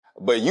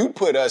But you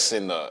put us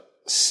in the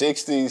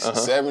 60s,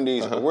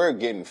 70s, we're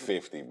getting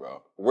 50,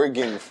 bro. We're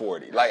getting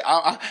 40. Like,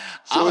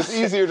 so it's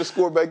easier to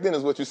score back then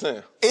is what you're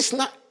saying? It's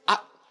not.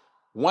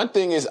 One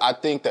thing is, I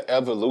think the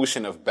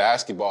evolution of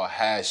basketball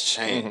has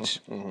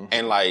changed.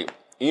 And, like,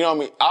 you know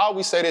what I mean? I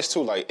always say this,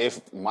 too. Like,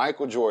 if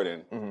Michael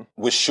Jordan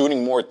was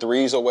shooting more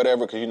threes or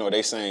whatever, because, you know,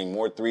 they saying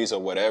more threes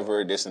or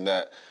whatever, this and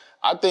that,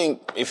 I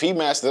think if he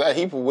mastered that,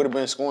 he would have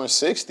been scoring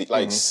 60,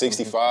 like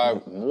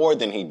 65 more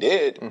than he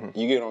did.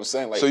 You get what I'm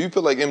saying? Like, so you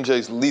feel like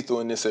MJ's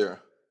lethal in this era?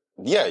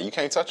 Yeah, you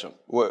can't touch him.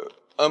 What?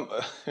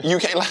 You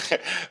can't,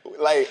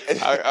 like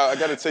I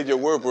got to take your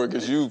word for it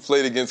because you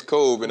played against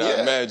Kobe, and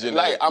I imagine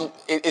like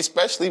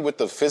especially with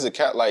the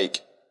physical. Like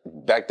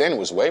back then, it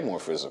was way more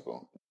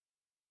physical.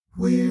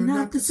 We're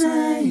not the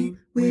same.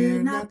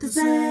 We're not the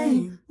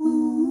same.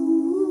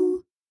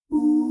 Ooh,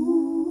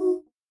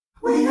 ooh.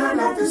 We are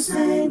not the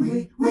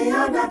same. We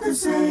are not the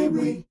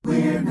same.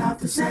 We're not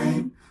the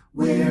same.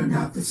 We're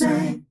not the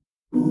same.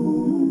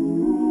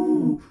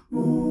 Ooh,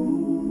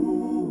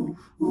 ooh,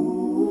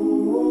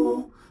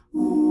 ooh,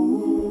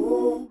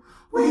 ooh.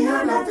 We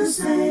are not the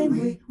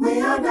same.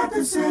 We are not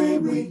the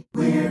same.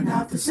 We're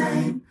not the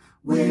same.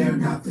 We're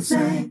not the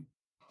same.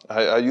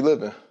 How you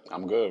living?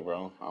 I'm good,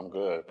 bro. I'm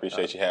good.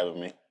 Appreciate you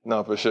having me.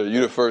 No, for sure.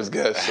 You're the first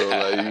guest, so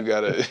like you're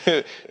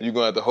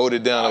gonna have to hold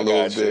it down a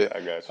little bit.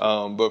 I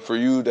got you. But for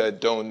you that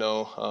don't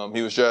know,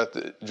 he was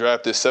drafted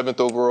 7th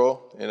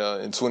overall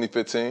in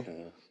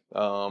 2015.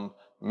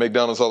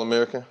 McDonald's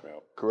All-American,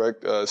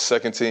 correct?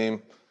 Second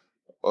team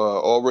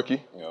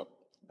All-Rookie. Yep.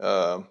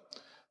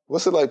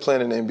 What's it like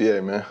playing in the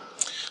NBA, man?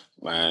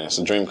 Man, it's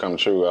a dream come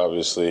true,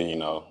 obviously. You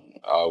know,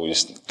 I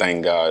always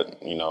thank God,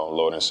 you know,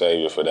 Lord and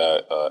Savior for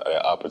that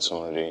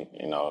opportunity.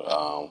 You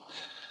know,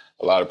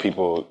 a lot of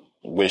people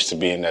wish to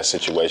be in that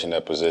situation,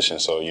 that position,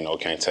 so, you know,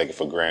 can't take it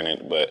for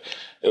granted. But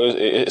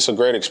it's a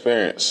great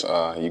experience.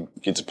 You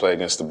get to play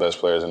against the best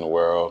players in the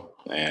world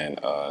and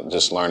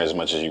just learn as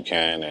much as you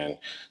can and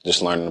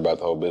just learning about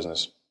the whole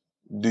business.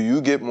 Do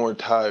you get more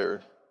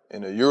tired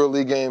in a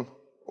EuroLeague game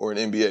or an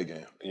NBA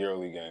game?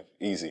 EuroLeague game,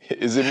 easy.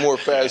 Is it more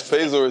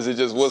fast-paced or is it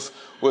just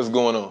what's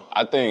going on?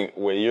 I think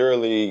with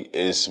EuroLeague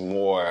is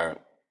more,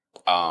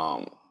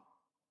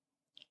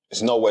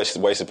 it's no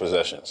wasted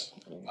possessions.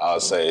 I'll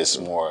say it's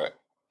more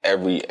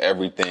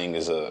everything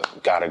is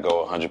gotta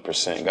go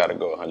 100%, gotta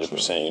go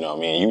 100%. You know what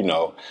I mean? You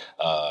know,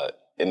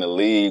 in the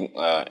league,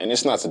 and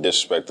it's not to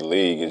disrespect the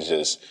league. It's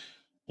just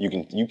you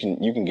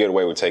can get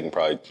away with taking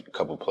probably a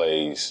couple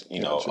plays,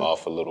 you know,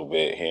 off a little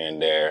bit here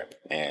and there,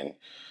 and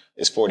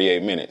it's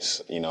 48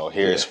 minutes. You know,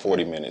 here it's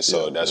 40 minutes,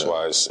 so that's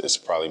why it's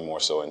probably more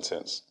so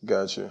intense.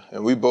 Gotcha.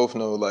 And we both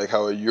know like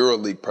how a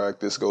EuroLeague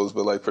practice goes,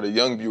 but like for the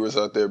young viewers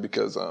out there,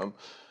 because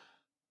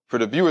for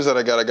the viewers that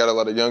I got a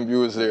lot of young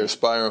viewers. They're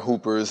aspiring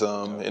hoopers,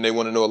 and they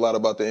want to know a lot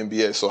about the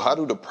NBA. So how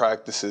do the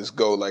practices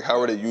go? Like, how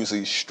are they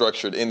usually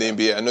structured in the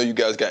NBA? I know you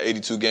guys got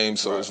 82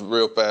 games, so it's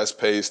real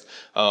fast-paced.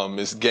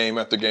 It's game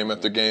after game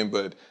after game.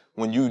 But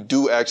when you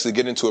do actually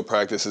get into a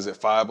practice, is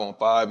it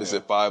 5-on-5? Is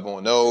it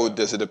 5-on-0?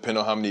 Does it depend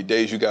on how many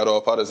days you got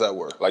off? How does that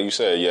work? Like you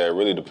said, yeah, it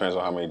really depends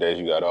on how many days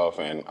you got off,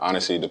 and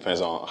honestly, it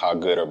depends on how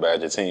good or bad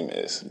your team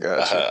is.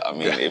 Gotcha. I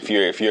mean, if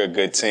you're a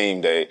good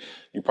team,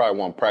 you probably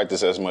won't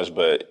practice as much,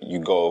 but you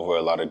go over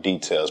a lot of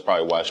details,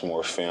 probably watch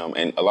more film.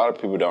 And a lot of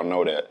people don't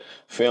know that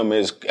film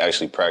is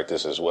actually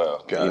practice as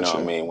well. Gotcha. You know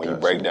what I mean? When you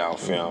break down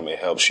film, it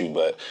helps you.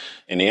 But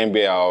in the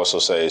NBA, I also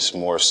say it's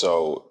more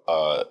so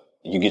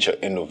you get your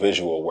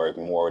individual work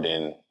more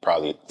than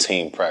probably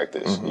team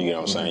practice. You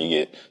know what I'm saying? You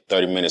get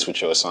 30 minutes with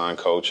your assigned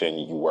coach and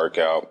you work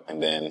out,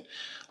 and then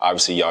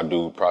obviously y'all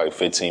do probably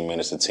 15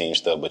 minutes of team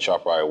stuff, but y'all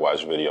probably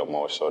watch video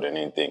more so than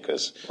anything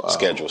because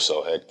schedule's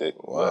so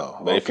hectic.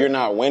 Wow. But if you're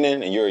not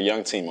winning and you're a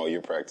young team,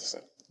 you're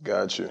practicing.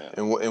 Got you. Yeah.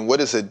 And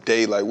what is a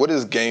day like? What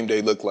does game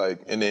day look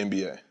like in the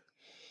NBA?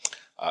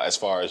 As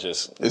far as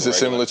just is it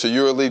similar to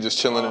EuroLeague, just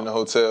chilling in the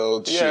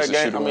hotel?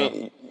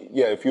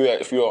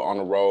 If you're on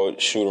the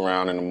road, shoot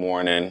around in the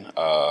morning.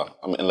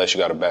 Unless you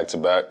got a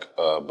back-to-back,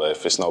 but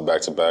if it's no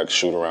back-to-back,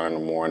 shoot around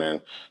in the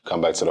morning.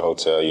 Come back to the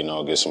hotel, you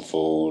know, get some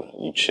food.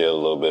 You chill a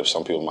little bit.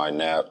 Some people might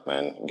nap,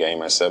 and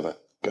game at 7.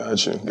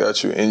 Got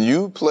you. And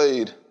you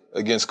played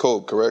against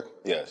Kobe, correct?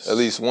 Yes. At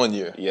least 1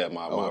 year. Yeah,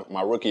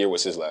 my rookie year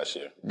was his last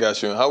year.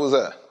 Got you. And how was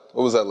that?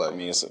 What was that like? I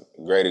mean, it's a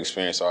great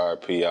experience,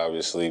 RIP,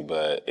 obviously,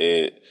 but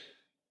it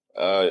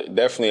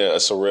definitely a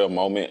surreal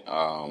moment.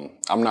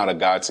 I'm not a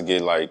guy to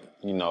get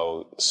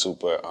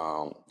super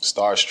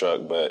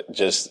starstruck, but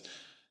just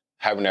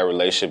having that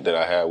relationship that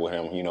I had with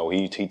him, you know,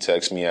 he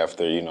texted me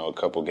after, you know, a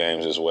couple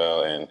games as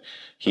well, and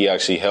he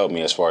actually helped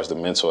me as far as the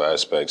mental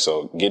aspect.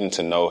 So getting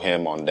to know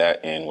him on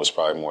that end was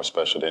probably more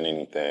special than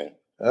anything.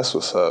 That's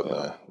what's up,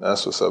 man.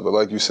 That's what's up. But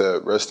like you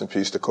said, rest in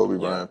peace to Kobe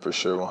Bryant for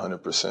sure,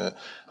 100%.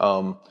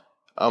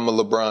 I'm a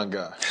LeBron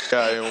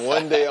guy, and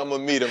one day I'm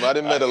going to meet him. I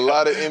done met a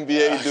lot of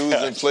NBA dudes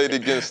and played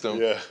against them.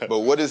 Yeah. But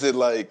what is it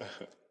like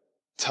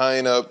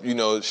tying up, you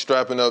know,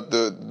 strapping up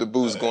the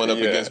boots going up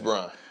against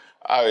Bron?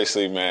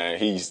 Obviously, man,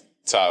 he's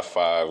top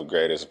 5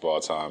 greatest of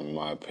all time, in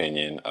my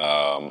opinion.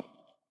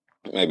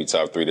 maybe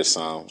top 3 to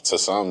some. To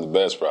some, the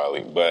best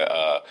probably. But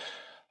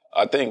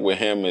I think with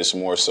him, it's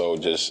more so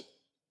just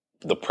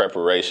the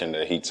preparation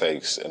that he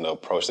takes and the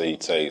approach that he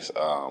takes.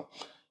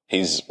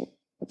 He's,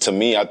 to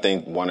me, I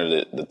think one of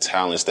the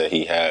talents that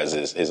he has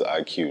is his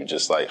IQ,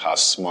 just like how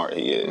smart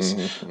he is.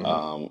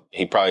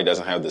 He probably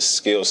doesn't have the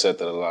skill set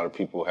that a lot of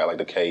people have, like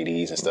the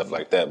KDs and stuff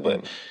like that,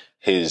 but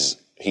he's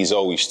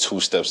always 2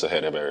 steps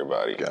ahead of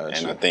everybody. Gotcha.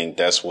 And I think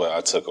that's what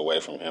I took away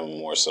from him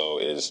more so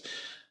is,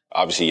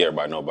 obviously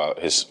everybody know about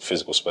his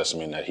physical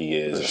specimen that he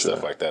is and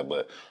stuff like that,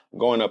 but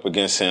going up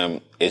against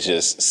him, it's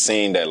just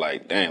seeing that,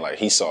 like, dang, like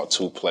he saw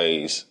 2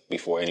 plays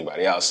before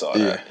anybody else saw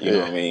that. You know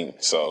what I mean?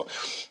 So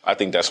I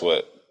think that's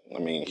what, I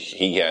mean,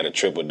 he had a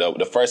triple-double.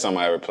 The first time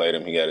I ever played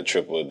him, he had a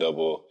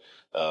triple-double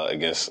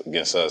against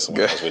us when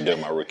I was with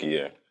them my rookie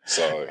year.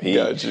 So he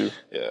got you.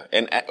 Yeah.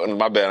 And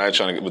my bad, I ain't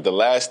trying to get, but the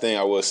last thing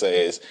I will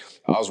say is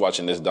I was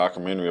watching this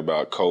documentary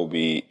about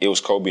Kobe. It was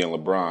Kobe and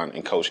LeBron,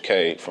 and Coach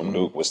K from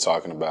Duke was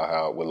talking about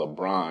how with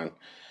LeBron,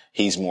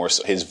 he's more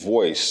so, his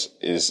voice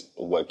is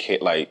what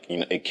like, you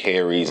know, it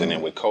carries, and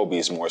then with Kobe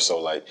it's more so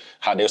like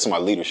how there's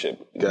some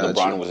leadership.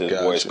 LeBron was his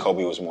voice,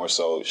 Kobe was more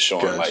so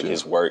showing like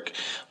his work.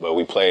 But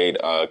we played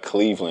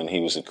Cleveland. He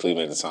was in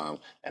Cleveland at the time,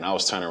 and I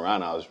was turning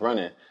around, I was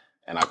running,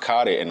 and I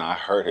caught it, and I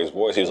heard his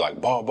voice. He was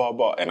like, ball, ball,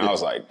 ball. And I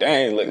was like,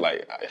 dang, look,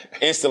 like,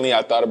 instantly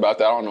I thought about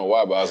that. I don't know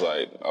why, but I was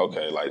like,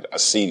 okay, like, I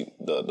see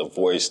the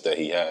voice that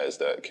he has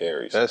that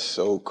carries. That's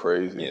so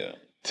crazy. Yeah.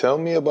 Tell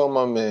me about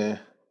my man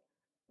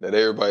that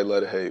everybody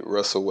let it hate,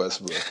 Russell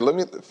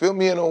Westbrook. Fill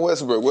me in on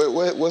Westbrook.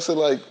 What's it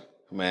like?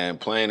 Man,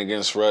 playing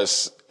against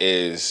Russ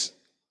is...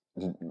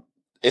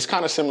 It's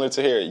kind of similar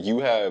to here. You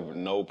have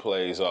no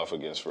plays off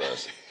against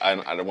Russ.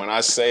 When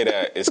I say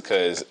that, it's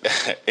because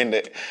in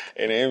the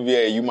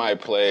NBA, you might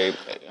play.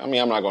 I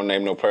mean, I'm not gonna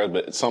name no players,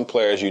 but some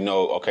players, you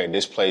know, okay,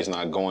 this play's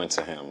not going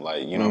to him.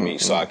 Like, you know what I mean?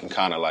 So I can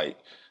kind of like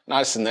not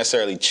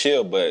necessarily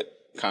chill, but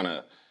kind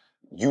of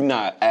you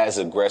not as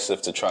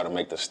aggressive to try to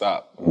make the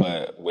stop.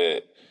 But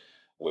with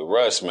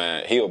Russ,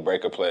 man, he'll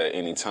break a play at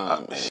any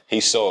time.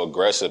 He's so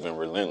aggressive and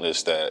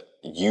relentless that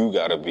you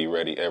got to be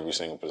ready every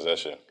single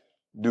possession.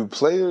 Do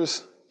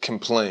players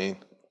complain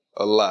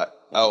a lot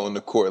out on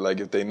the court?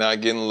 Like if they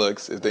not getting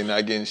looks, if they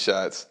not getting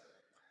shots,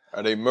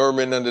 are they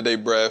murmuring under their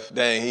breath,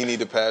 dang, he need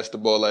to pass the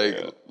ball?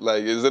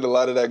 Like is it a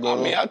lot of that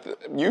going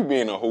on? You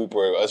being a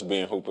hooper, us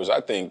being hoopers,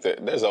 I think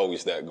that there's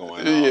always that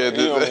going on. Yeah, you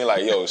know what I mean?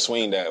 Like, yo,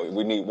 swing that.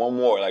 We need one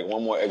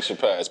more extra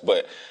pass.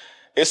 But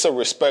it's a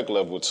respect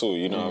level too,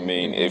 you know what I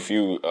mean? If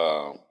you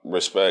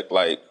respect,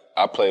 like,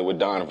 I played with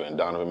Donovan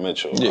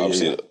Mitchell,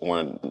 obviously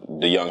one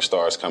of the young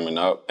stars coming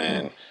up,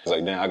 and it's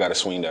like, damn, I got to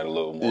swing that a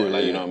little more.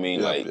 Like, you know what I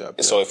mean?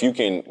 So if you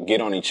can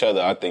get on each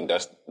other, I think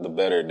that's the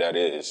better that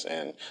is.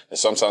 And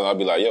sometimes I'll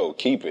be like, yo,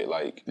 keep it.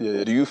 Like,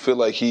 do you feel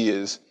like he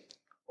is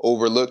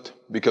overlooked?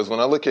 Because when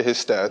I look at his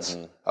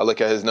stats, I look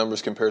at his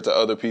numbers compared to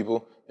other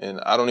people, and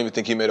I don't even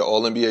think he made an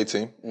All-NBA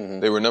team.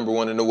 They were number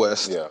 1 in the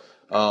West.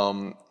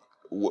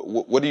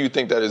 What do you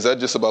think that is? Is that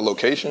just about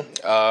location?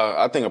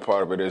 I think a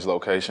part of it is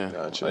location.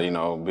 Gotcha. You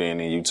know, being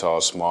in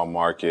Utah, small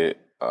market.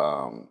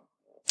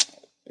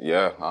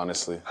 Yeah,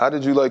 honestly. How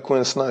did you like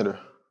Quinn Snyder?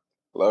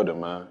 Loved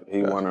him, man.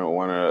 He probably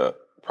one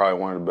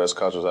of the best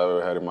coaches I've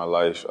ever had in my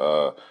life.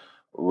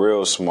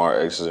 Real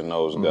smart X's and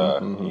O's guy.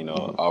 You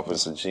know,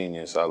 offensive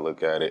genius. I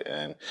look at it,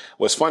 and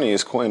what's funny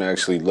is Quinn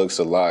actually looks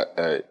a lot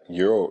at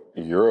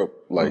Europe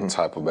like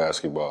type of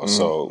basketball.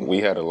 So we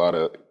had a lot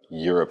of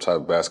Europe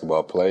type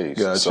basketball plays.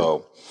 Gotcha.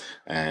 So,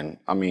 and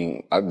I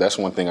mean, that's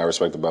one thing I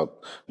respect about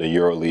the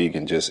Euro League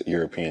and just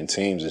European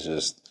teams is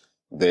just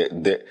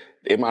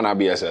it might not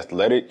be as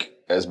athletic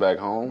as back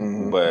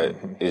home, but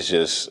it's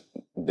just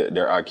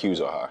their IQs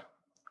are high.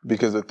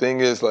 Because the thing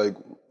is, like,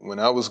 when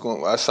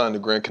I signed to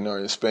Gran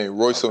Canaria in Spain,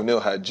 Royce O'Neal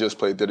had just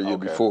played there the year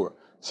before.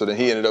 So then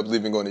he ended up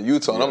leaving, going to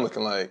Utah, and I'm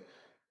looking like,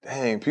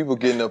 dang, people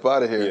getting up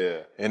out of here.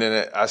 Yeah. And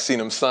then I seen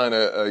him sign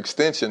a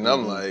extension, and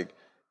I'm like,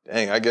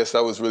 dang, I guess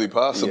that was really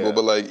possible. Yeah.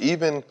 But, like,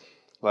 even,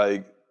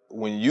 like,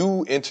 when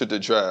you entered the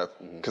draft,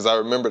 because I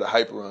remember the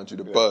hype around you,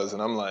 the buzz,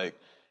 and I'm like,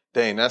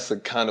 dang, that's a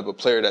kind of a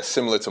player that's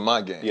similar to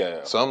my game.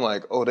 Yeah. So I'm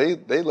like, oh, they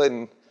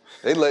letting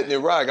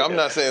it rock. I'm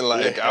not saying,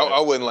 like, I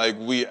wasn't like,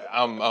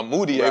 I'm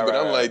Mudiay, but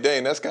I'm like,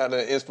 dang, that's kind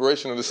of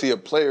inspirational to see a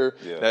player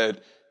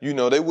that, you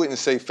know, they wouldn't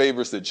say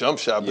favors the jump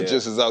shot, but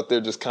just is out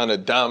there just kind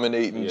of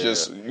dominating,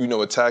 just, you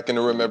know, attacking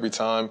the rim every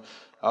time.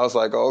 I was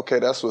like, oh, okay,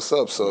 that's what's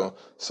up.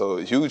 So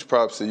huge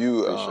props to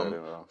you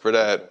for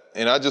that.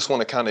 And I just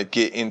want to kind of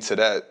get into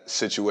that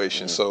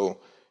situation. So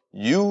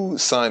you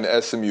signed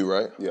to SMU,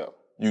 right? Yeah.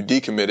 You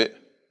decommitted?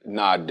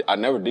 Nah, I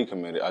never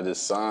decommitted. I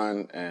just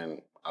signed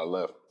and I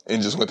left.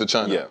 And just went to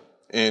China? Yeah.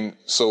 And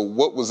so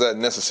what was that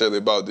necessarily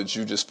about? Did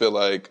you just feel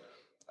like,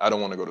 I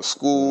don't want to go to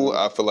school,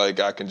 I feel like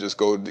I can just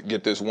go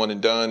get this one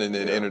and done and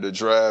then enter the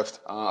draft?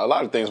 A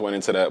lot of things went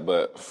into that,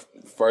 but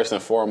first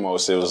and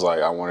foremost, it was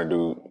like I want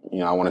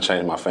to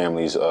change my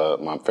family's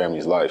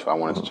life. I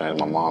wanted to change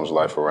my mom's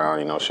life around.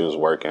 You know, she was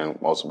working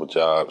multiple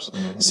jobs,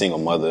 single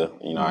mother.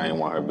 You know, I didn't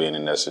want her being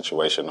in that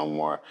situation no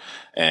more.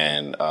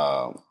 And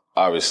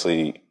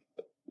obviously,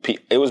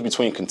 it was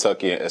between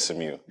Kentucky and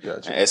SMU.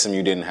 Gotcha. And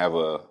SMU didn't have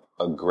a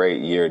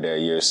great year that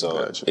year,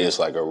 so Gotcha. it's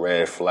like a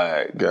red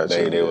flag.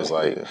 Gotcha. They was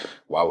like,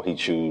 why would he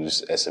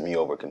choose SMU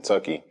over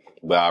Kentucky?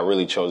 But I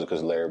really chose it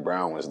because Larry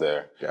Brown was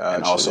there. Gotcha.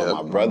 And also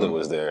my brother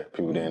was there.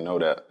 People didn't know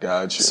that.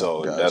 Gotcha.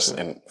 So that's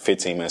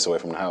 15 minutes away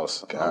from the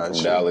house. I'm Gotcha.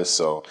 from Dallas,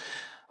 so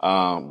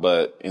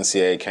but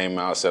NCAA came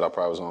out, said I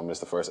probably was gonna miss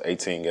the first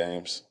 18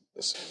 games.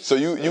 So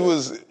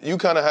you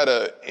kind of had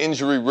an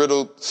injury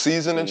riddled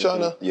season in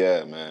China?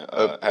 Yeah, man.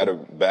 Had a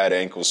bad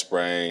ankle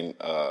sprain.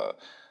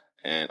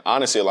 And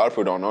honestly, a lot of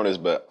people don't know this,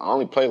 but I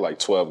only played like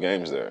 12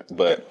 games there.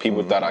 But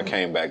people thought I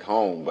came back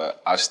home,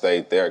 but I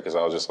stayed there because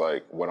I was just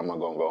like, what am I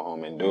going to go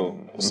home and do?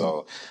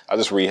 So I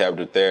just rehabbed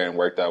it there and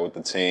worked out with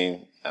the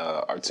team.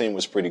 Our team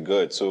was pretty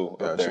good, too,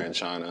 up there in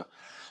China.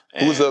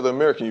 And who was the other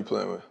American you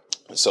playing with?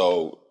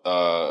 So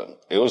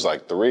it was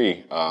like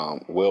 3.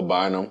 Will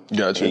Bynum,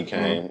 Gotcha. he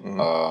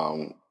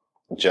came.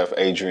 Jeff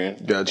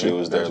Adrian, Gotcha. he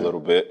was there a little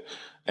bit.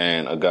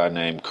 And a guy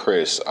named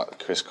Chris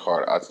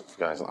Carter. I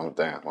forgot his, my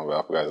bad,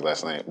 I forgot his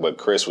last name. But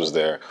Chris was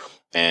there,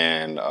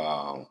 and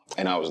I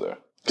was there.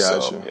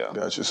 Gotcha. So, yeah.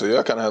 Gotcha. So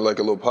y'all kind of had like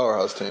a little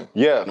powerhouse team.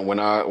 Yeah. And when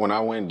I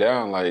went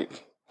down,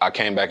 like I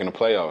came back in the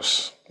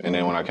playoffs, and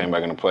then when I came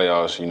back in the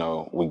playoffs, you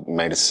know, we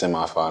made it to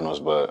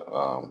semifinals, but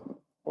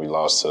we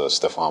lost to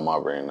Stephon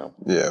Marbury and them.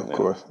 Yeah, of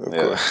course.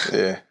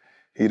 Yeah.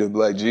 He the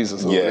Black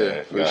Jesus over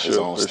there. For got sure, his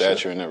own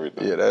statue and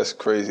everything. Yeah, that's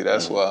crazy.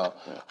 That's wild.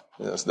 Yeah.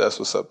 Yes, that's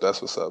what's up. That's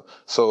what's up.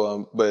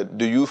 So, but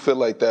do you feel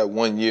like that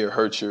 1 year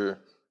hurt your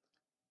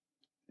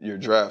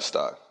draft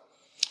stock?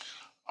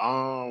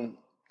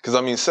 Because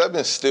I mean,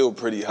 7's still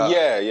pretty high.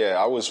 Yeah.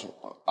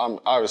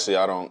 Obviously,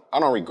 I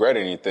don't regret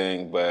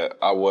anything, but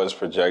I was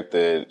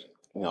projected,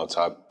 you know,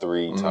 top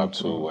 3, top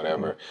 2,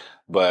 whatever.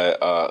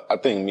 But I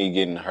think me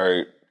getting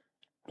hurt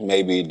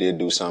maybe it did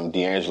do something.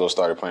 D'Angelo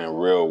started playing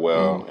real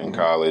well in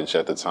college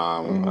at the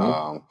time.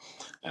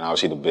 And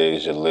obviously the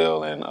bigs,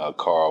 Jalil and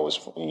Carl was,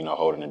 you know,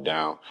 holding it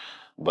down.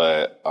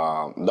 But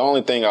the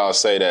only thing I'll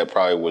say that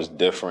probably was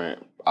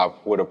different, I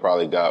would have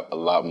probably got a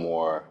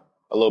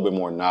little bit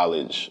more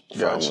knowledge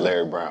from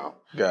Larry Brown.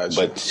 Gotcha.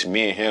 But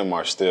me and him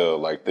are still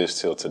like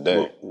this till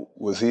today.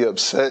 Was he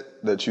upset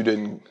that you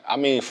didn't? I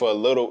mean, for a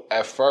little,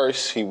 at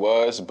first he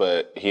was,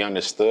 but he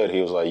understood.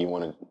 He was like, you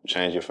want to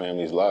change your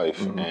family's life.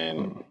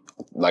 And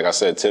like I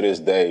said, to this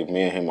day,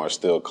 me and him are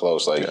still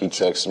close. Like he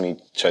texts me,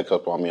 check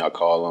up on me, I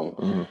call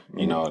him.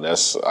 You know,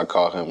 I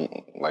call him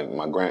like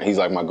he's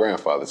like my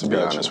grandfather, to be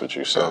honest with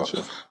you. So,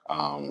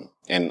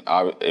 and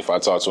if I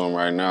talk to him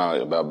right now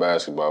about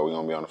basketball, we're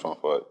going to be on the phone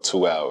for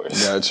 2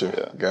 hours.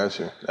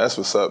 Gotcha. That's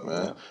what's up,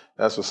 man. Yeah.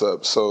 That's what's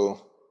up.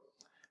 So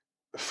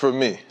for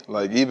me,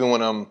 like even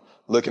when I'm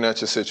looking at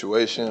your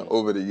situation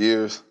over the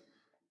years,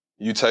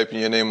 you type in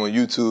your name on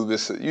YouTube,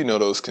 it's, you know,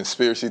 those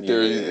conspiracy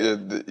theory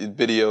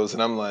videos,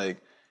 and I'm like,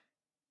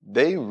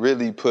 they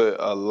really put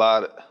a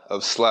lot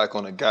of slack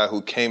on a guy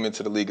who came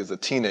into the league as a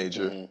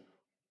teenager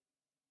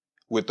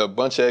with a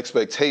bunch of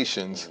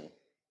expectations,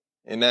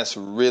 and that's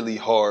really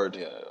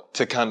hard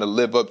to kind of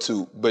live up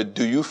to. But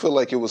do you feel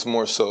like it was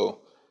more so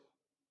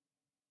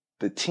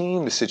the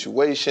team, the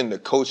situation, the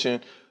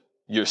coaching,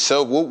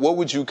 yourself? What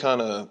would you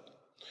kind of...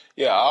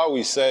 Yeah, I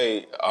always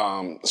say,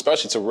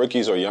 especially to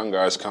rookies or young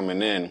guys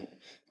coming in,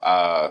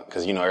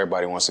 because, you know,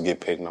 everybody wants to get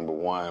picked number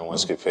 1,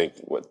 wants to get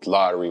picked with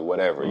lottery,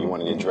 whatever. You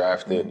want to get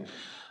drafted.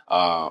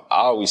 I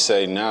always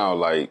say now,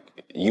 like,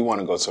 you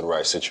want to go to the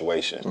right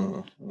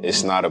situation.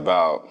 It's not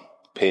about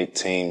pick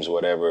teams,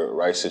 whatever,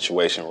 right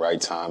situation, right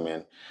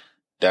timing.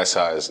 That's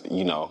how it's,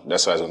 you know,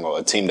 that's how it's going to go.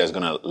 A team that's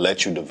going to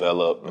let you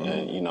develop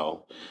and, you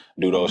know,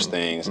 do those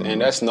things.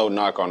 And that's no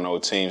knock on no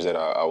teams that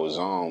I was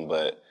on,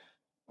 but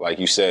like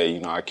you said,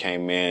 you know, I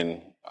came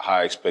in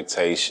high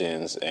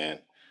expectations, and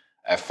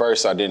at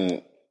first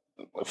the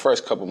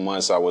first couple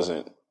months I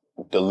wasn't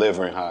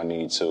delivering how I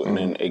needed to, and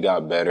then it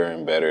got better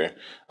and better.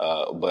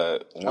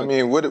 But I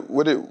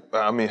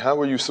mean, how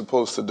were you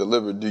supposed to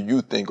deliver, do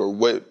you think, or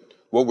what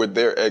were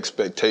their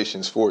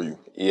expectations for you?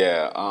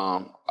 Yeah,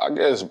 I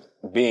guess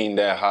being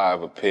that high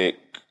of a pick,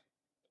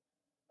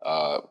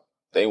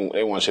 they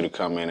want you to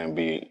come in and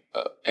be,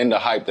 and the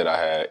hype that I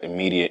had,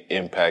 immediate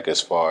impact as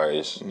far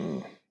as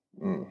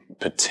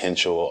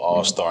potential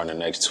all-star in the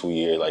next 2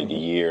 years, like a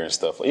year and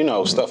stuff, you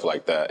know, stuff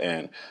like that.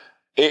 And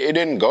it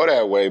didn't go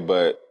that way,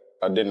 but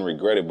I didn't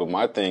regret it. But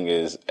my thing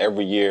is,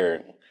 every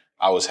year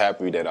I was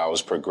happy that I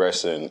was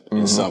progressing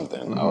in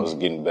something. I was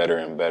getting better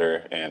and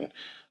better. And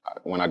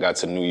when I got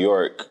to New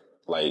York,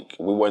 like,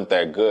 we weren't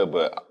that good,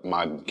 but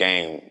my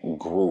game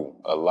grew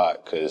a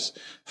lot because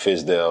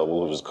Fizdale,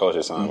 who was coach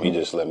at the time, he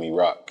just let me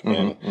rock.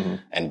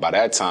 And by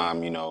that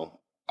time, you know,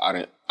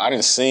 I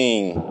didn't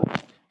sing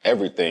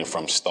everything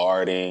from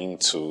starting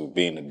to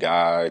being the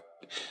guy.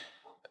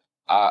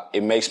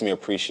 It makes me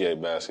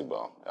appreciate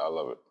basketball. I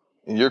love it.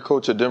 And your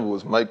coach at Denver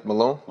was Mike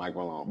Malone? Mike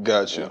Malone.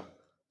 Gotcha. Yeah.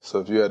 So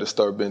if you had to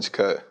start bench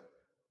cut,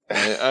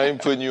 I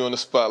ain't putting you on the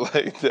spot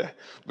like that,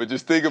 but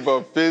just think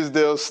about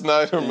Fizdale,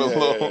 Snyder,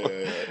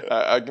 Malone.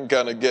 I can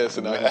kind of guess,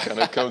 and I can kind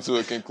of come to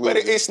a conclusion. But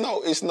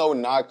it's no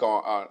knock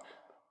on,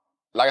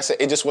 like I said,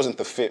 it just wasn't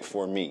the fit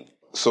for me.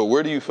 So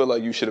where do you feel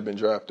like you should have been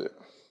drafted?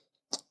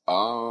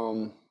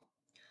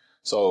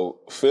 So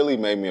Philly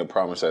made me a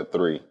promise at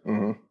 3.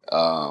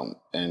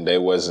 And they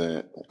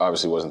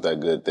obviously wasn't that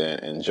good then.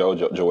 And Joel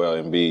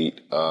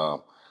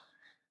Embiid,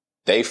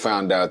 they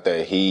found out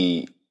that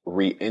he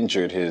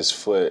re-injured his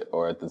foot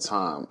or at the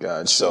time.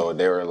 Gotcha. So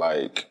they were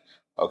like,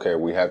 okay,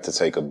 we have to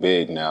take a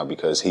big now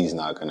because he's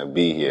not going to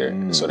be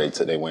here. So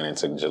they went and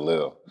took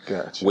Jalil.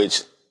 Gotcha.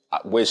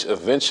 Which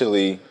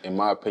eventually, in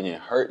my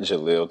opinion, hurt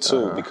Jalil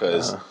too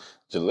because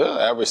Jalil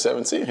averaged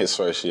 17 his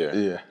first year.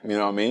 Yeah. You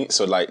know what I mean?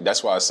 So like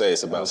that's why I say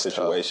it's about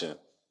situation. Tough.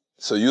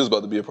 So you was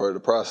about to be a part of the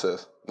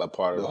process. A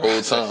part of the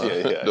whole time.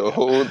 The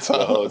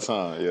whole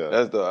time, yeah.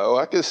 That's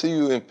I could see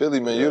you in Philly,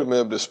 man. You'd have been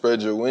able to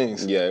spread your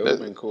wings. Yeah, it would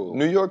have been cool.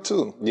 New York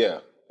too. Yeah.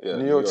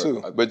 New York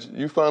too. But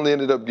you finally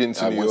ended up getting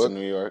to New York. I went to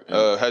New York.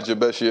 Had your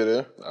best year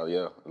there. Oh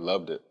yeah,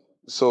 loved it.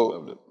 So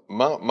loved it.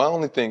 My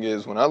only thing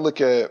is when I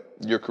look at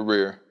your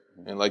career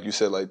and like you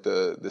said, like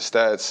the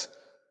stats,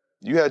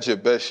 you had your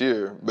best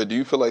year, but do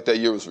you feel like that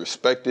year was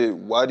respected?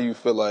 Why do you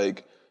feel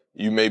like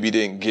you maybe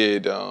didn't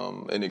get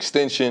an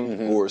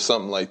extension or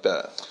something like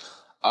that?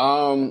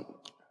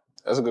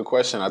 That's a good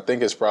question. I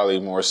think it's probably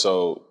more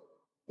so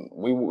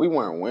we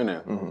weren't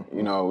winning.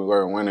 You know, we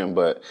weren't winning,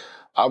 but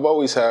I've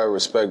always had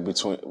respect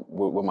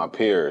with my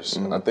peers.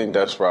 I think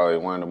that's probably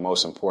one of the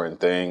most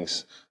important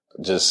things.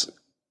 Just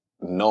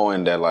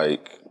knowing that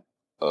like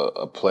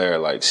a player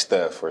like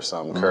Steph or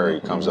something,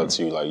 Curry comes up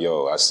to you like,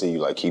 yo, I see you,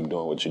 like keep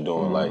doing what you're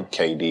doing, like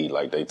KD,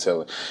 like they tell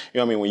you know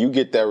what I mean? When you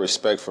get that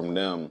respect from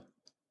them,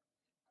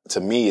 to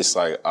me it's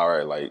like, all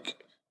right, like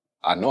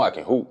I know I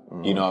can hoop.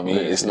 You know what I mean?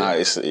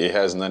 It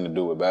has nothing to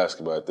do with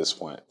basketball at this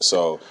point.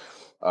 So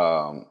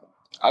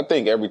I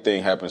think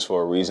everything happens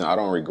for a reason. I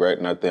don't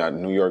regret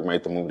nothing. New York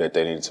made the move that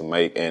they needed to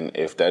make, and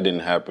if that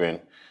didn't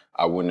happen,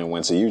 I wouldn't have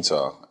went to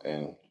Utah.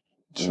 And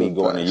me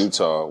going to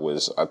Utah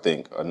was, I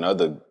think,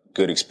 another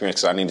good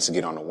experience because I needed to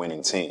get on a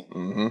winning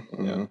team.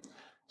 Yeah.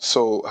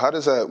 So how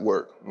does that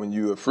work? When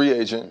you're a free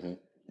agent,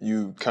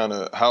 you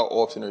how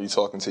often are you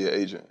talking to your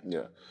agent?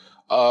 Yeah.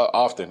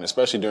 Often,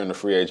 especially during the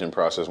free agent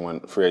process when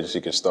free agency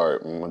can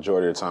start.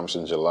 Majority of the time it's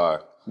in July.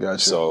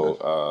 Gotcha.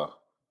 So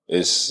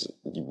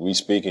we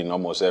speaking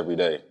almost every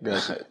day.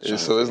 Gotcha.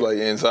 So it's like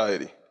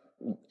anxiety.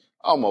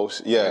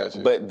 Almost, yeah. Gotcha.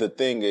 But the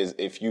thing is,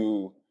 if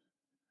you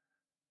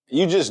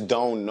just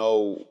don't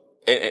know,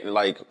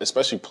 like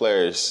especially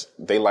players,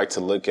 they like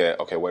to look at,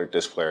 okay, what did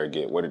this player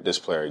get? What did this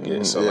player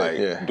get? So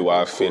do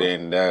I fit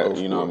in that?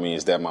 You know what I mean?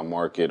 Is that my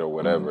market or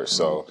whatever?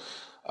 So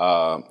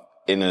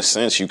in a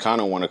sense, you kind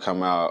of want to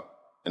come out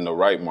in the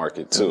right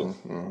market too.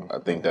 I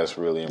think that's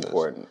really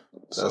important.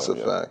 That's a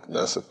fact.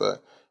 That's a fact.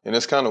 And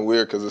it's kind of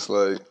weird because it's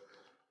like,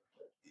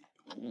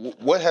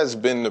 what has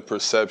been the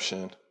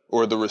perception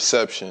or the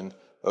reception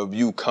of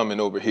you coming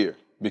over here?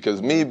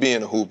 Because me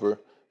being a hooper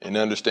and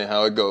understand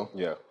how it go,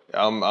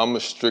 I'm a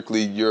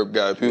strictly Europe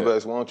guy. People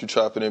ask, why don't you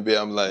try for the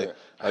NBA? I'm like,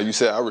 like you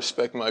said, I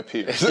respect my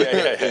peers.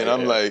 And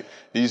I'm like,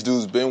 these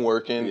dudes been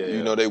working.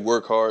 You know, they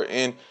work hard.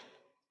 And,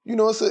 you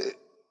know,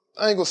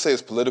 I ain't gonna say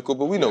it's political,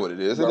 but we know what it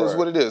is. It is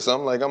what it is. So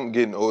I'm like, I'm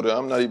getting older.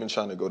 I'm not even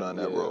trying to go down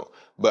that road.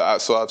 But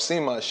I've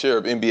seen my share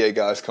of NBA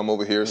guys come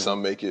over here.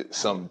 Some make it,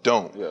 some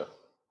don't. Yeah.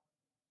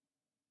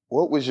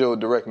 What was your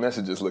direct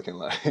messages looking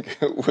like?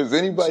 Was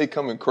anybody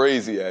coming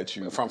crazy at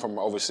you? From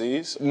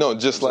overseas? No,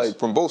 just like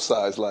from both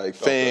sides, like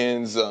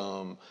fans,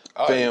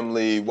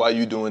 family, why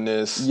you doing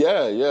this?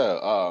 Yeah.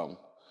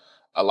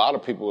 A lot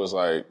of people was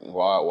like,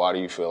 why do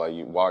you feel like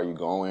why are you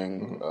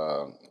going?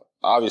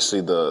 Obviously,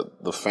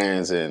 the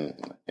fans in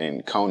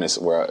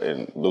Kaunas, where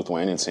in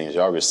Lithuanian teams,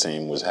 Jarvis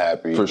team was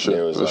happy. For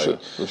sure, It was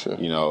for sure.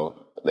 You know,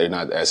 they're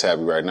not as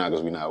happy right now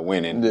because we're not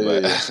winning.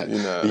 But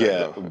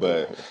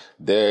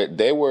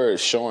they were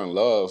showing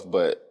love.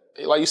 But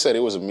like you said,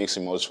 it was a mixed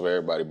emotion for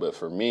everybody. But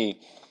for me,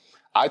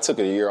 I took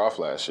a year off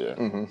last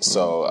year,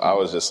 so I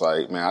was just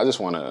like, man, I just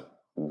want to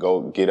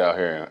go get out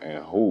here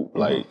and hoop.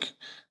 Like,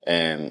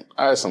 and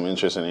I had some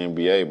interest in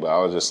the NBA, but I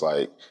was just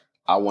like,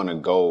 I want to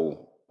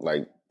go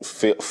like.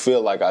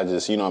 Feel like I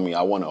just, you know what I mean?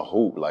 I want to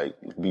hoop, like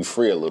be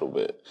free a little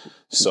bit.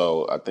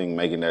 So I think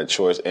making that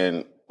choice,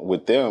 and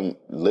with them,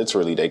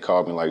 literally they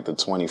called me like the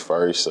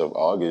 21st of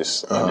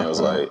August, and it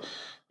was like,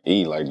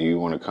 like, do you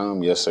want to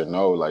come? Yes or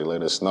no? Like,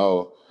 let us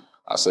know.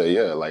 I said,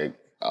 yeah, like,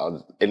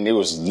 and it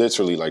was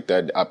literally like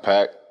that. I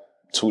packed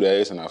 2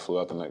 days and I flew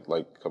out the next,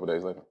 like a couple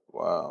days later.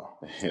 Wow.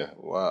 Yeah.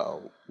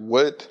 Wow.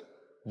 What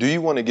do you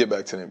want to get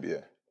back to the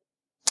NBA?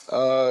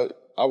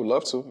 I would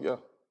love to, yeah.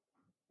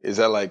 Is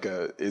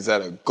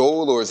that a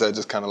goal, or is that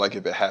just kind of like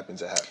if it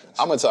happens, it happens?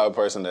 I'm a type of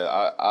person that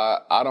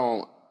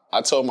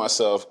I told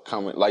myself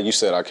coming, like you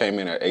said, I came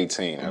in at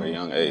 18 at a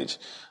young age.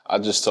 I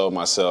just told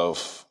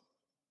myself,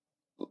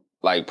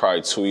 like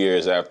probably 2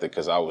 years after,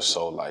 because I was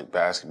so like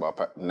basketball.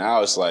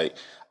 Now it's like,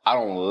 I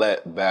don't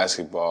let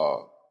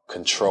basketball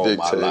control Dictate,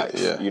 my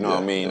life. You know what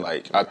I mean?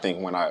 Like I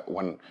think when I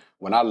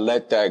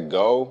let that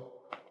go,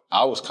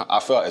 I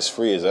felt as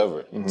free as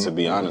ever, to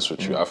be honest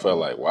with you. I felt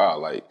like, wow,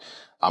 like,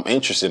 I'm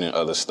interested in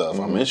other stuff.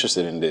 I'm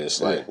interested in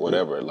this, like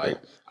whatever. Like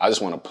I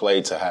just want to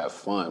play to have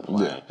fun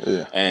playing.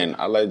 And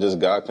I let just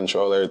God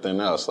control everything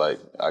else. Like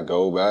I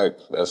go back,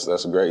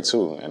 that's great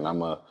too. And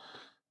I'm a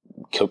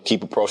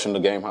keep approaching the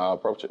game how I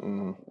approach it.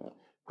 And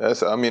I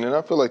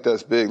feel like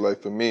that's big.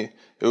 Like for me,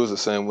 it was the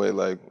same way.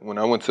 Like when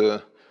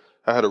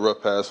I had a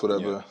rough pass,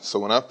 whatever. Yeah. So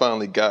when I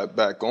finally got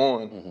back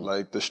on,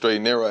 like the straight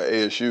and narrow at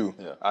ASU,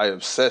 I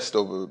obsessed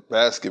over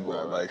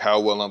basketball, like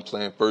how well I'm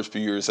playing first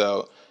few years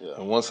out.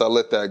 And once I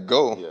let that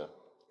go,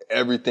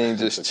 everything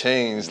just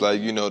changed.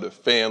 Like, the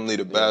family,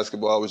 the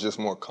basketball, I was just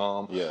more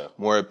calm,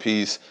 more at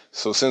peace.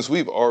 So since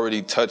we've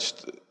already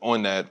touched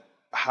on that,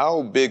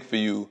 how big for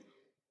you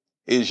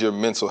is your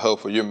mental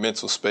health or your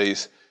mental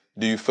space?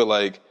 Do you feel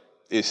like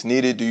it's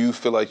needed? Do you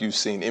feel like you've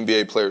seen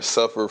NBA players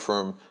suffer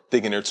from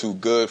thinking they're too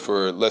good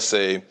for, let's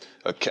say,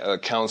 a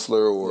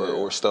counselor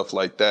or stuff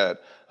like that?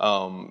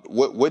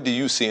 What do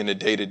you see in the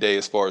day-to-day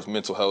as far as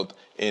mental health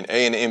in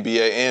the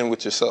NBA and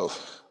with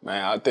yourself?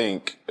 Man, I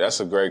think that's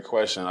a great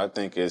question. I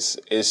think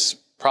it's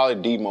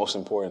probably the most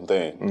important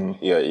thing.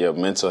 Your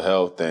mental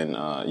health and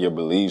your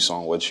beliefs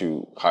on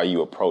how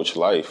you approach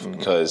life,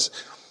 because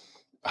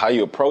how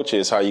you approach it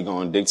is how you're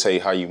going to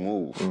dictate how you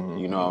move.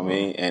 You know what I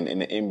mean? And in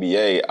the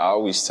NBA, I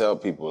always tell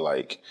people,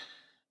 like,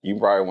 you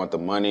probably want the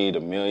money,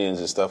 the millions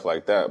and stuff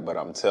like that, but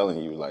I'm telling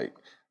you, like,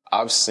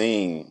 I've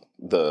seen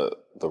the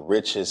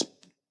richest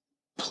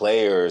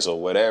players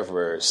or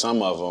whatever,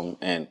 some of them,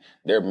 and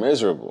they're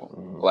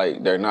miserable.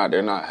 Like, they're not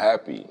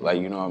happy. Like,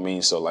 you know what I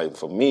mean? So, like,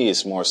 for me,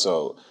 it's more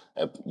so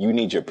you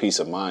need your peace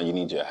of mind, you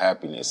need your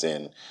happiness.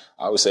 And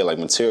I would say, like,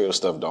 material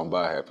stuff don't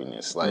buy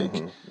happiness. Like,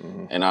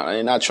 and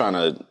I'm not trying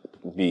to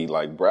be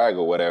like brag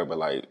or whatever, but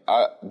like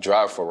I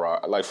drive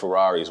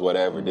Ferraris,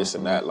 whatever, this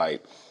and that.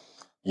 Like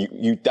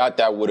you thought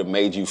that would have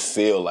made you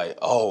feel like,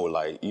 oh,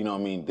 like, you know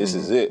what I mean, this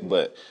is it.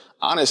 But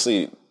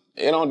honestly,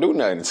 it don't do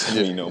nothing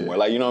to me no more.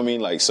 Like, you know what I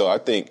mean? Like, so I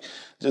think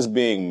just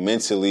being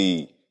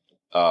mentally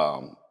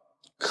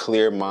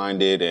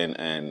clear-minded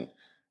and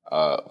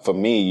for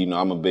me,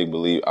 I'm a big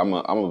believer. I'm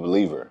a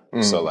believer.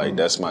 So like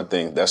that's my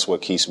thing. That's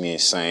what keeps me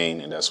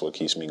insane and that's what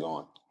keeps me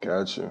going.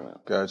 Got you.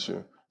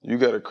 You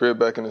got a crib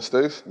back in the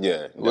States?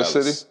 Yeah. What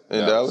city? In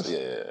Dallas?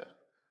 Yeah.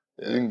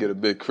 You can get a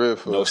big crib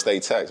for no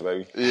state tax,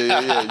 baby.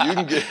 Yeah.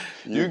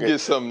 You can get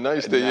something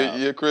nice there.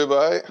 Your crib,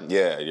 all right?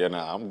 Yeah.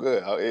 I'm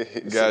good.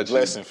 It's a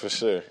blessing for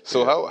sure.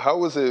 So how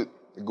was it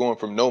going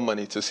from no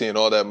money to seeing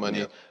all that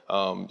money?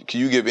 Can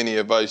you give any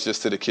advice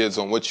just to the kids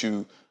on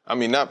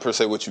not per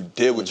se what you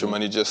did with your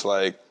money, just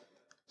like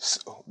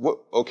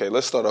okay,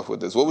 let's start off with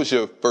this. What was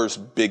your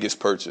first biggest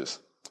purchase?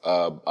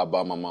 I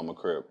bought my mom a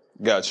crib.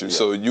 Got you. Yeah.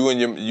 So you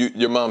and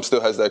your mom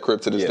still has that crib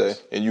to this day,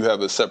 and you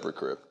have a separate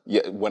crib.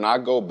 Yeah. When I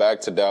go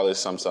back to Dallas,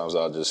 sometimes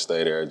I'll just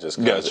stay there,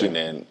 Got you. And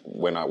then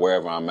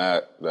wherever I'm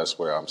at, that's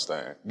where I'm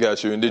staying.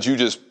 Got you. And did you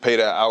just pay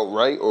that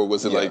outright, or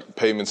was it like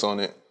payments on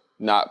it?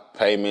 Not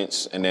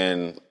payments, and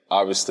then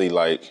obviously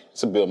like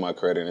to build my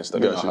credit and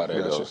stuff. You know how that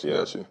goes.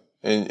 Got you.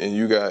 And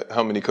you got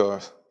how many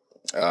cars?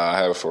 I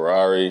have a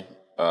Ferrari,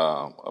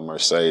 a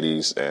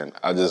Mercedes, and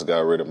I just got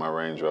rid of my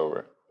Range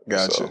Rover.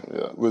 Got you.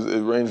 Yeah. Was it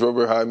Range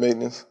Rover high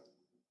maintenance?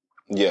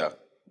 Yeah.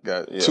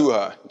 Got it. Too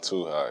high.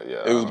 Too high,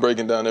 yeah. It was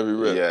breaking down every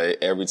rip. Yeah,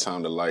 every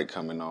time the light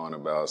coming on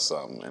about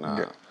something. And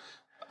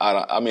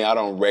I'm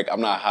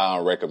not high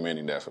on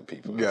recommending that for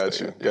people. Got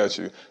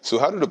you. So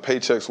how do the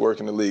paychecks work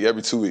in the league?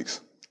 Every 2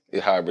 weeks?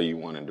 However you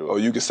want to do it. Oh,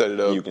 you can set it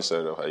up? You can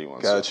set it up how you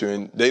want to. Got you.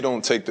 And they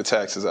don't take the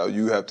taxes out.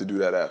 You have to do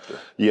that after.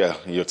 Yeah,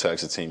 your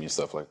tax team and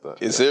stuff like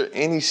that. Is there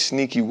any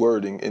sneaky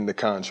wording in the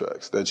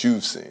contracts that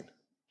you've seen?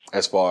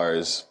 As far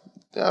as?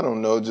 I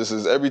don't know, just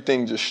is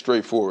everything just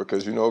straightforward?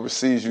 Because,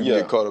 overseas you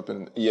get caught up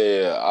in...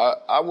 Yeah,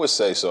 I would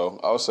say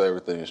so. I would say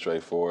everything is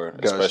straightforward.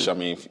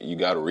 Especially, you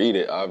got to read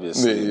it,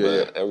 obviously,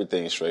 but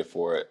everything is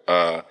straightforward.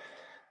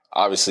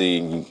 Obviously,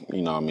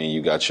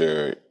 you got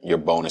your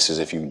bonuses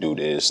if you do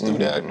this, do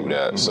that, do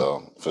that.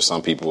 So for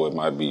some people, it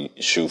might be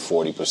shoot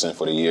 40%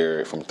 for the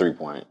year from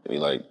 3-point.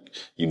 Like,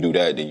 you do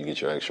that, then you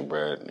get your extra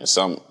bread. And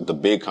the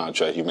big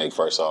contract, you make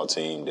first all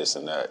team, this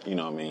and that. You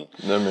know what I mean?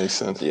 That makes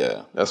sense.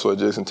 Yeah. That's why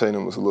Jason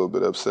Tatum was a little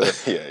bit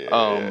upset.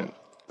 Yeah.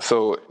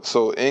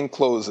 So in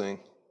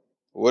closing,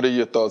 what are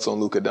your thoughts on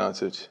Luka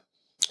Doncic?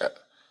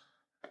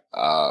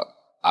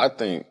 I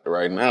think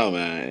right now,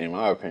 man, in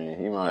my opinion,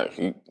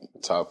 he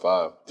top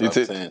 5, top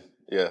 10.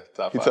 Yeah,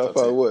 top 5. He top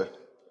 5 what?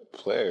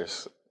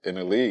 Players in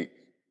the league.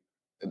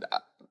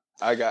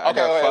 I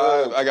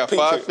got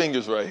five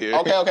fingers right here.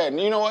 Okay.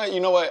 You know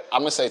what?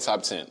 I'm gonna say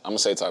top 10.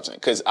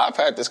 Because I've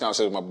had this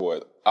conversation with my boy.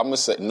 I'm gonna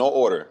say no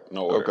order.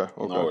 Okay.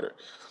 No order.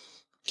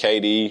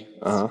 KD,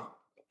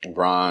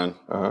 Bron,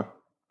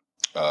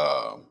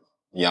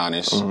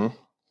 Giannis,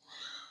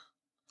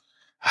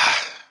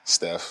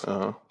 Steph.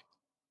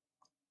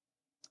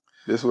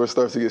 This is where it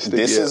starts to get sticky.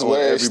 This is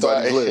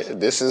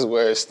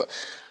where it starts.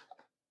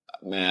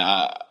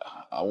 Man,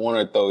 I want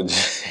to throw.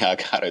 I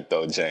gotta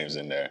throw James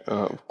in there.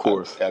 Of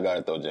course. I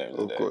gotta throw James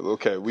in there. Of course.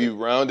 Okay, we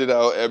rounded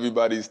out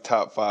everybody's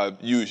top 5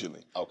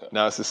 usually. Okay.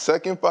 Now it's the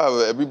second 5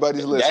 of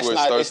everybody's list where it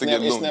starts to get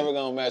looming. It's never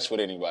gonna match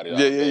with anybody.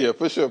 Yeah,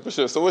 for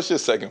sure. So what's your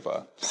second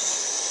 5?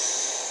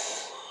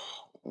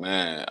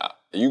 Man,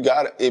 you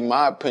got. In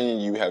my opinion,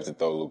 you have to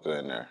throw Luka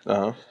in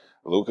there.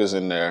 Luka's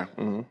in there.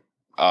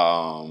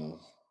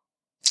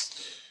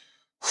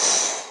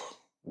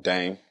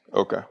 Dame.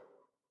 Okay.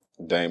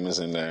 Dame is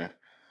in there.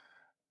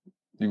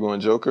 You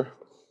going Joker?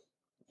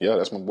 Yeah,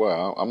 that's my boy.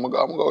 I'm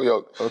gonna go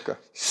Joker. Okay.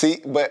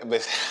 See, but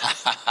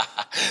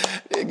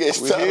it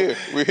gets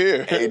tough. We're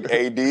here.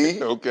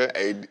 AD.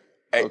 Okay.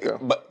 Okay.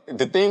 But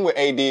the thing with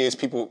AD is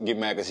people get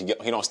mad because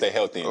he don't stay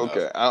healthy enough.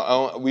 Okay.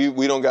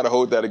 We don't got to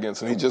hold that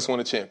against him. He just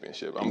won a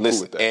championship. I'm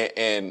cool with that.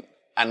 And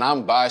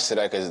I'm biased to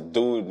that because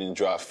dude didn't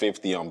drop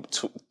 50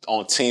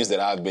 on teams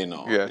that I've been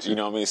on. Yeah, you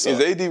know what I mean? So is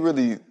AD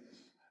really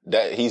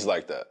that? He's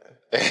like that.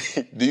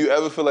 Do you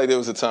ever feel like there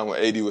was a time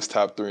where AD was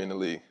top 3 in the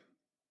league?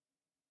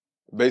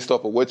 Based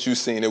off of what you've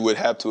seen, it would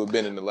have to have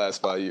been in the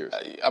last 5 years.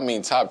 I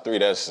mean, top 3,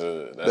 that's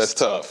tough. That's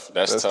tough.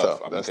 That's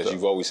because tough.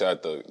 You've always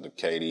had the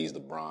KDs,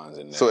 the Brons,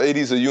 and so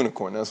AD's a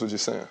unicorn. That's what you're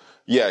saying.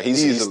 Yeah,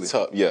 he's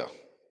tough.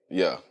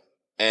 Yeah.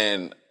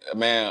 And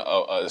man,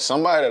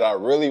 somebody that I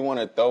really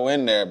want to throw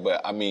in there,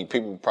 but I mean,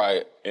 people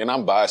probably, and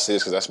I'm biased to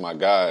this because that's my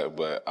guy,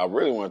 but I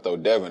really want to throw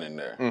Devin in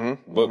there,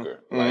 Booker.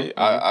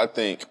 I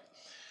think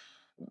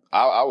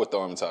I would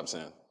throw him in top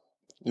 10.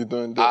 You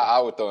doing?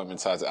 I would throw him in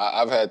top 10.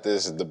 I've had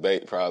this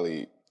debate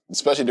probably,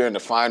 especially during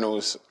the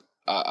finals.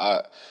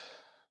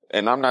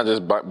 And I'm not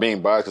just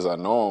being biased because I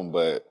know him,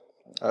 but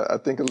I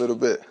think a little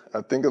bit.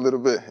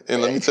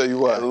 And let me tell you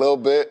why. A little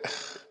bit.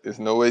 It's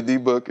no way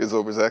D-Book is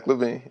over Zach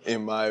LaVine,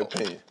 in my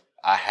opinion.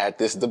 I had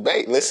this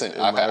debate. Listen,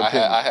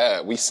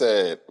 we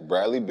said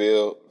Bradley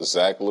Beal,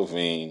 Zach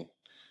LaVine,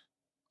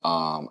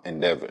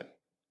 and Devin.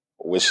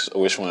 Which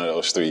one of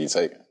those 3 you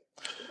taking?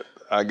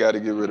 I got to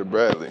get rid of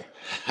Bradley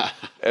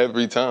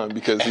every time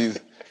because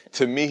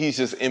to me, he's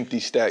just empty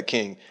stat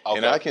king. Okay.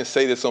 And I can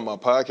say this on my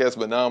podcast,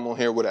 but now I'm on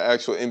here with an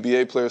actual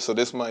NBA player, so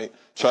this might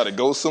try to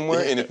go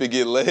somewhere. And if it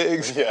get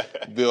legs,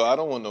 Bill, I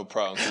don't want no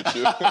problems with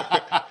you.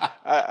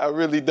 I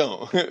really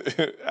don't.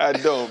 I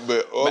don't.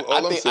 But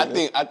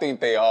I think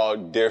they all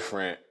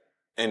different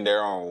in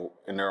their own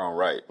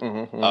right.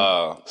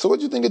 So what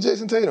do you think of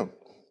Jason Tatum?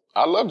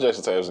 I love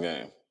Jason Tatum's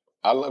game.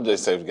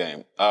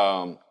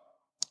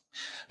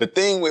 The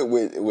thing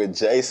with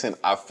Jason,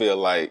 I feel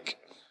like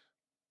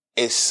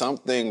it's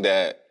something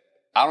that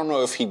I don't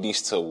know if he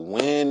needs to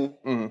win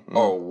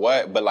or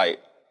what, but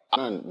like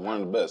I'm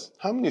one of the best.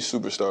 How many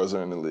superstars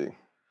are in the league?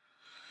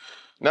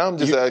 Now I'm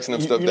just asking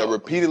them stuff that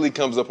repeatedly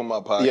comes up on my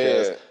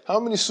podcast. Yeah. How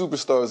many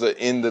superstars are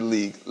in the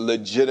league?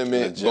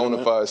 Legitimate?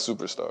 Bona fide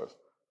superstars?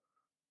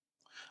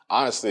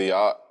 Honestly,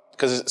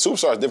 because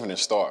superstar is different than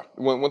star.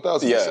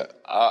 1,000%. Yeah,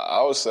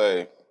 I would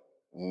say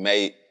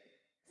maybe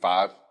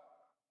 5.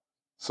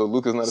 So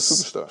Luka's not a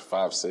superstar.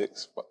 5,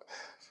 6.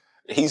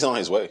 He's on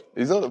his way.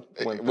 He's on the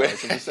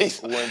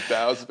 1,000%.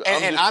 1,000.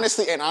 And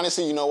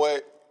honestly, you know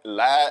what?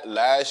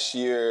 Last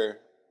year,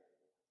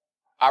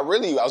 I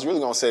was really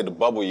gonna say the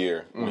bubble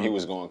year when he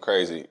was going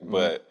crazy,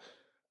 but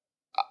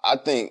I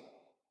think,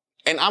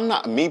 and I'm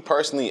not me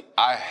personally.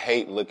 I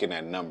hate looking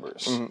at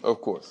numbers.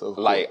 Of course.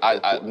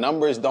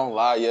 Numbers don't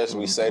lie. Yes,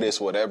 we say this,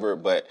 whatever,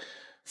 but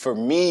for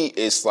me,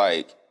 it's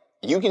like.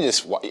 You can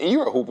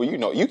you're a hooper,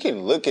 you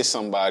can look at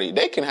somebody,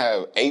 they can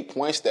have 8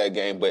 points that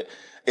game, but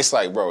it's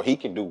like, bro, he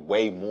can do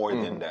way more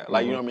than that.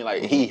 Like, you know what I mean?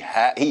 Like,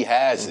 he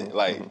has it.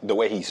 Like, the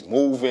way he's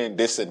moving,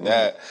 this and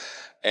that.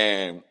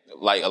 And,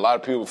 like, a lot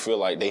of people feel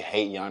like they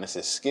hate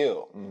Giannis's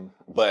skill.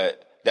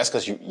 But that's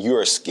because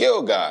you're a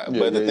skill guy. Yeah,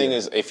 but the thing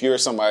is, if you're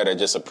somebody that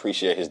just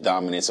appreciates his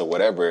dominance or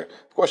whatever,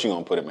 of course you're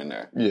going to put him in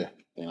there. Yeah.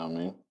 You know what I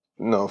mean?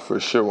 No, for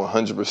sure,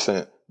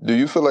 100%. Do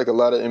you feel like a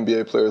lot of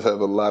NBA players have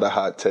a lot of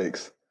hot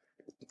takes?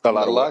 A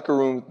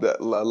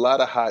lot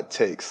of hot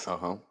takes.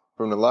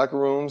 From the locker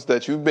rooms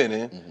that you've been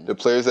in, the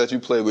players that you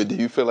play with, do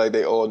you feel like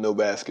they all know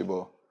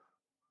basketball?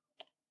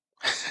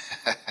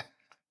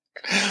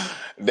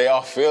 They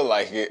all feel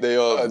like it. They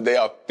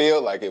all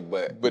feel like it,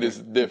 but it's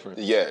different.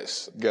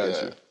 Yes,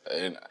 gotcha.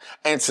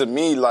 And to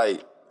me,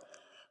 like,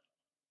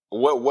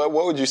 what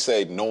would you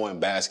say knowing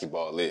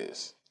basketball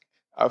is?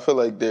 I feel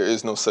like there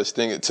is no such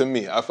thing. To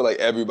me, I feel like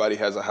everybody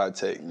has a hot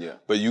take. Yeah.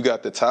 But you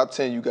got the top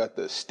 10, you got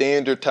the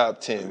standard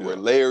top 10 where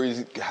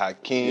Larry's,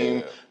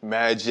 Hakeem,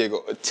 Magic,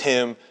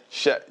 Tim,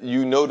 Shaq,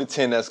 you know the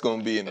 10 that's going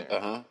to be in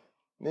there.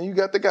 Then you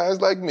got the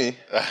guys like me.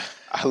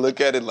 I look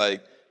at it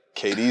like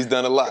KD's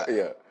done a lot.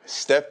 Yeah.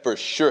 Steph for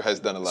sure has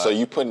done a lot. So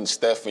you putting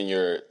Steph in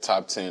your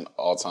top 10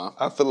 all time?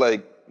 I feel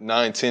like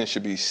 9, 10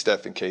 should be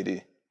Steph and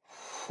KD.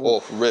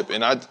 Off rip.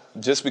 And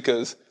just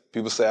because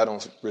people say I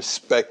don't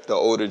respect the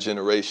older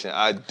generation.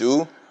 I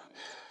do.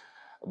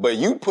 But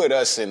you put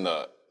us in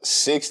the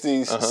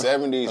 60s,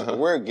 70s,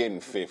 we're getting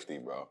 50,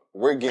 bro.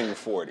 We're getting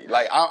 40.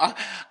 Like,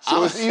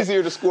 so it's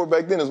easier to score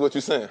back then is what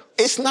you're saying?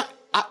 It's not.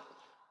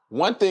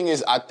 One thing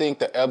is I think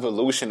the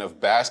evolution of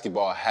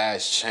basketball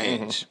has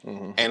changed.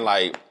 And,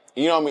 like,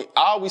 you know what I mean?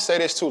 I always say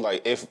this too.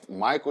 Like, if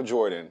Michael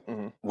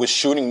Jordan was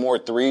shooting more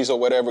threes or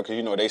whatever, because,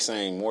 you know, they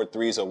saying more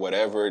threes or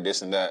whatever,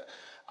 this and that.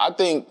 I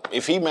think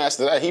if he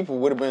mastered that, he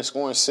would have been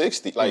scoring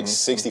 60, like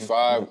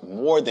 65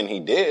 more than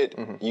he did.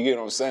 You get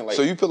what I'm saying? Like,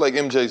 So you feel like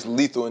MJ's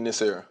lethal in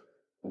this era?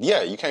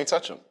 yeah, you can't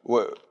touch him.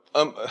 What?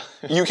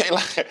 You can't,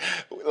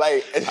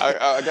 like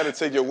I got to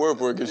take your word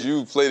for it because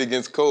you played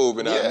against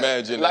Kobe, and I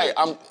imagine like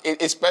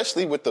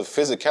especially with the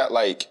physical,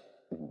 like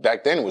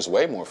back then it was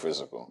way more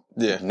physical.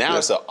 Yeah. Now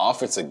it's an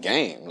offensive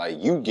game.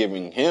 Like, you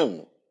giving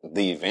him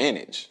the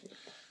advantage.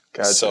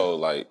 Gotcha. So,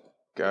 like,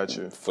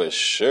 Gotcha. for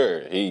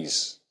sure,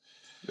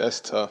 That's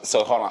tough.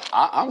 So hold on,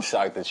 I'm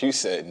shocked that you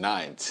said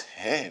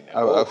 9-10.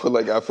 I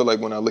feel like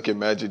when I look at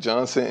Magic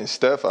Johnson and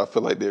Steph, I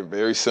feel like they're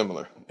very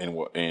similar. In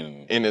what?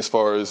 In as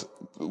far as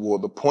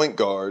the point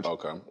guard.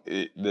 Okay.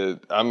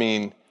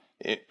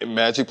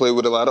 Magic played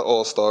with a lot of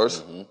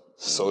all-stars.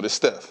 So did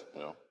Steph.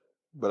 Yeah.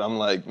 But I'm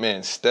like,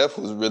 man, Steph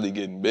was really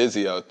getting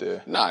busy out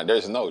there. Nah,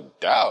 there's no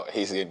doubt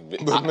he's getting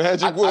busy. But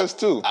Magic was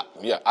too.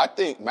 I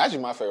think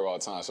Magic my favorite all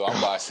the time, so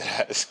I'm biased to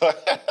that. So,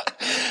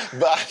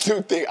 but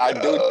I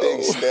do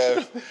think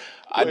Steph.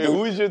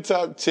 Who's your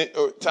top 10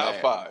 or top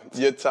 5?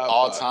 Your top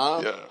all 5.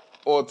 time? Yeah.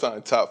 All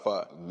time, top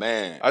 5.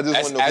 Man. I just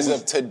want to know as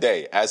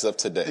of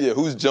today. Yeah,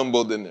 who's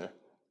jumbled in there?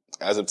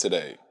 As of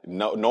today.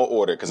 No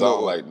order, because I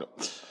don't like.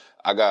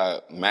 I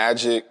got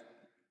Magic,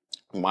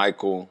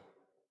 Michael.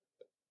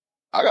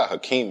 I got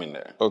Hakeem in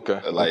there. Okay.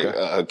 Like,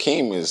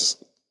 Hakeem.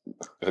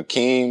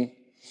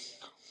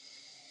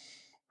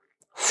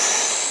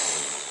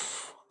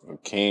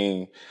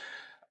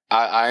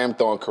 I am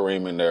throwing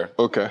Kareem in there.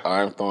 Okay.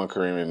 I am throwing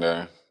Kareem in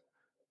there.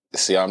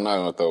 See, I'm not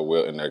gonna throw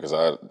Wilt in there because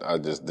I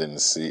just didn't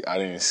see. I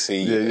didn't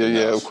see.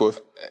 Yeah, of course.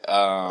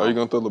 Are you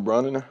gonna throw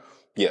LeBron in there?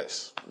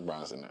 Yes,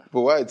 LeBron's in there.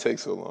 But why it take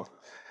so long?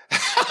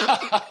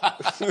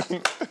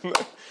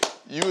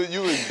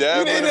 You was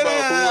dabbling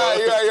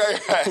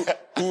about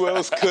who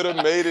else could have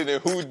made it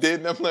and who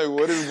didn't. I'm like,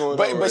 what is going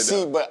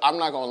on? But I'm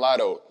not gonna lie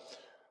though.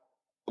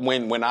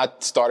 When I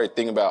started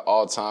thinking about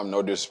all time,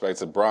 no disrespect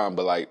to Bron,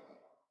 but like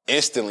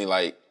instantly,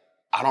 like,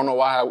 I don't know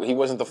why he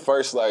wasn't the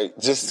first, like,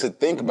 just to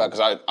think about,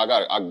 because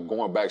I'm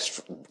going back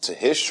to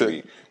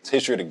history, of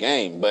the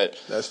game. But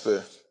that's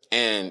fair.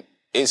 And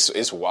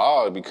it's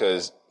wild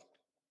because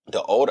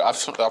the older I've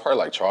heard,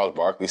 like, Charles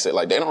Barkley said,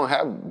 like, they don't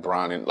have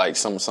Bron, and like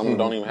some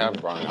don't even have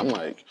Bron. I'm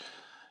like,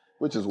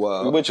 which is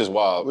wild. Which is a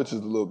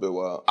little bit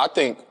wild. I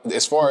think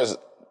as far as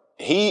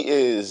he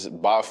is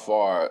by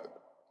far,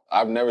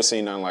 I've never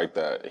seen nothing like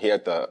that. He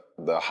had the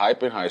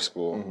hype in high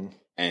school.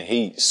 And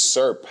he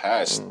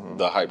surpassed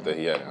the hype that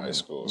he had in high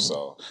school.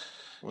 So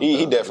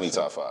he definitely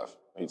top 5.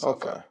 He's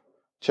top 5.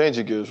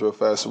 Changing gears real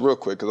fast, real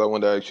quick, because I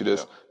wanted to ask you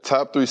this. Yeah.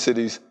 Top 3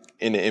 cities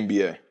in the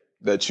NBA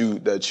that you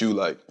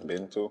like.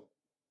 Been to?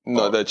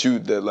 No, that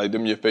like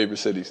them your favorite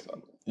cities.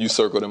 You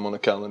circle them on the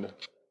calendar.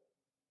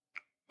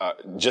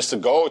 Just to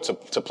go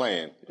to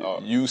play in?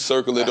 You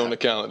circle it on the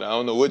calendar. I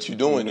don't know what you're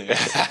doing there.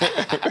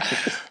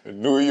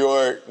 New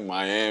York,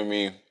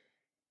 Miami.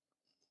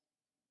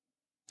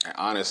 And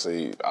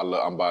honestly,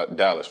 I'm by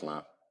Dallas,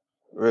 man.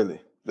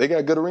 Really? They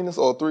got good arenas,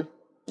 all 3?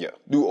 Yeah.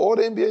 Do all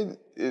the NBA,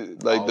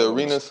 like all the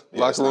arenas,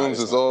 locker rooms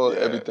is all,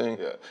 everything?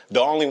 Yeah. The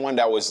only one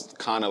that was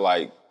kind of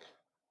like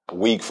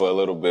weak for a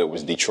little bit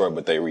was Detroit,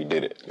 but they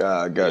redid it.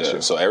 Ah,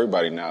 gotcha. So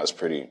everybody now is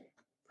pretty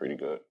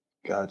good.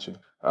 Gotcha.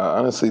 I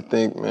honestly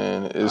think,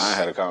 man, I ain't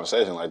had a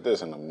conversation like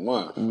this in a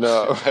month.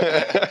 No.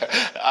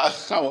 I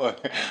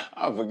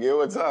forget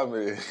what time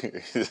it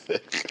is.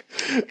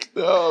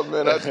 No,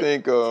 man, I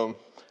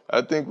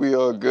think we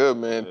all good,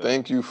 man. Yeah.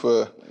 Thank you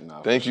for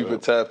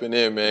tapping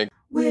in, man.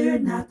 We're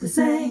not the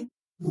same.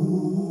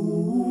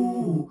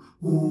 Ooh,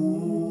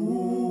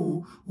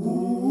 ooh, ooh,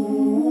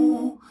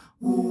 ooh,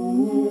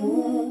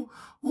 ooh,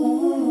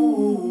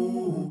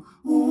 ooh,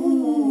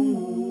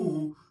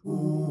 ooh,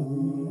 ooh.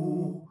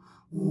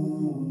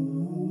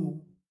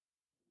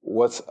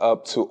 What's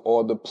up to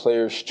all the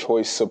Players'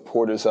 Choice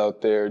supporters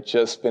out there?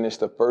 Just finished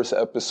the first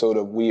episode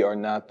of We Are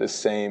Not the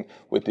Same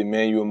with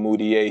Emmanuel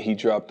Mudiay. He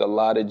dropped a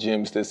lot of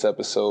gems this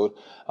episode.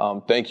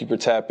 Thank you for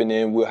tapping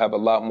in. We'll have a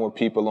lot more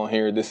people on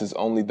here. This is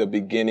only the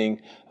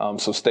beginning.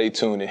 So stay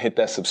tuned and hit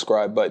that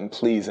subscribe button,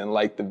 please, and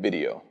like the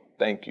video.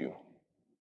 Thank you.